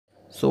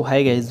So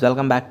hi guys,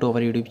 welcome back to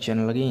our YouTube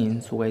channel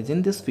again. So guys,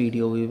 in this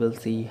video we will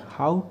see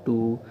how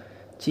to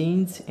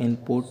change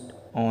input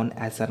on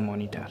Acer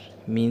monitor,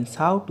 means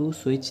how to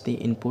switch the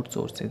input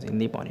sources in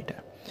the monitor.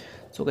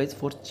 So guys,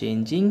 for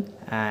changing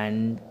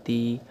and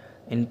the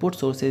input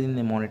sources in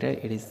the monitor,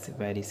 it is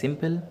very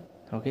simple.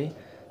 Okay,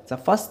 the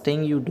first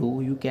thing you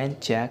do, you can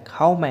check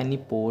how many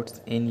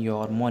ports in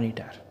your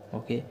monitor.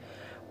 Okay,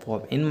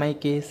 for in my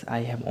case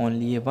I have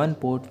only one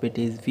port which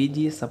is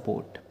VGA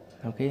support.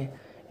 Okay,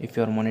 if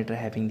your monitor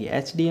having the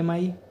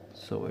HDMI,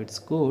 so it's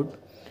good,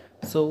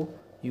 so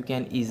you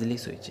can easily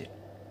switch it.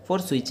 For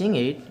switching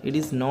it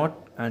is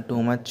not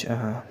too much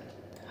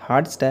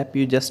hard step.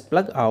 You just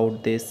plug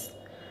out this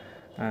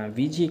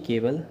VGA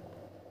cable,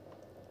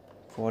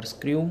 for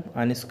screw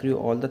unscrew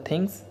all the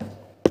things.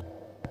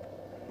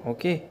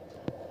 Okay,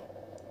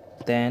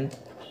 then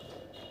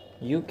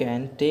you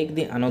can take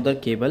the another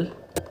cable,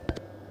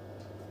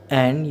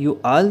 and you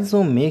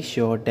also make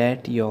sure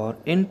that your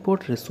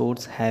input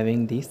resource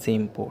having the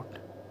same port.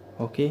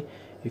 Okay,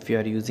 if you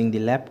are using the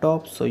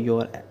laptop, so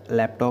your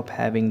laptop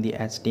having the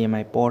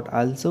HDMI port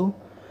also.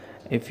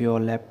 If you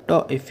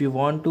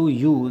want to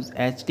use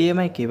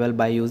HDMI cable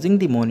by using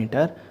the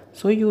monitor,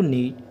 so you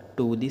need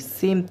to the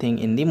same thing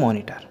in the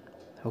monitor.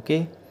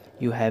 Okay,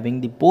 you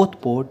having the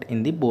both port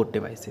in the both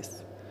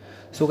devices.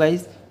 So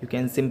guys, you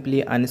can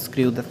simply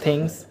unscrew the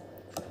things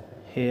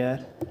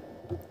here.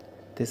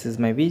 This is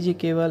my VG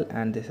cable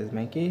and this is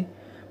my key,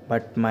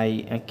 but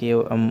my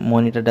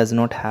monitor does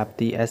not have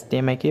the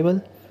HDMI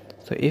cable.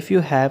 So if you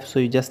have, so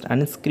you just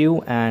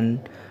unscrew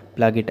and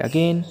plug it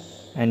again,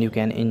 and you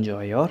can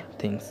enjoy your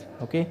things.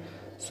 Okay,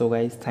 so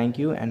guys, thank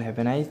you and have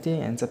a nice day,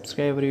 and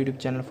subscribe our YouTube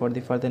channel for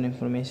the further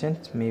information.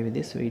 Maybe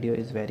this video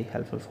is very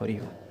helpful for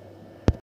you.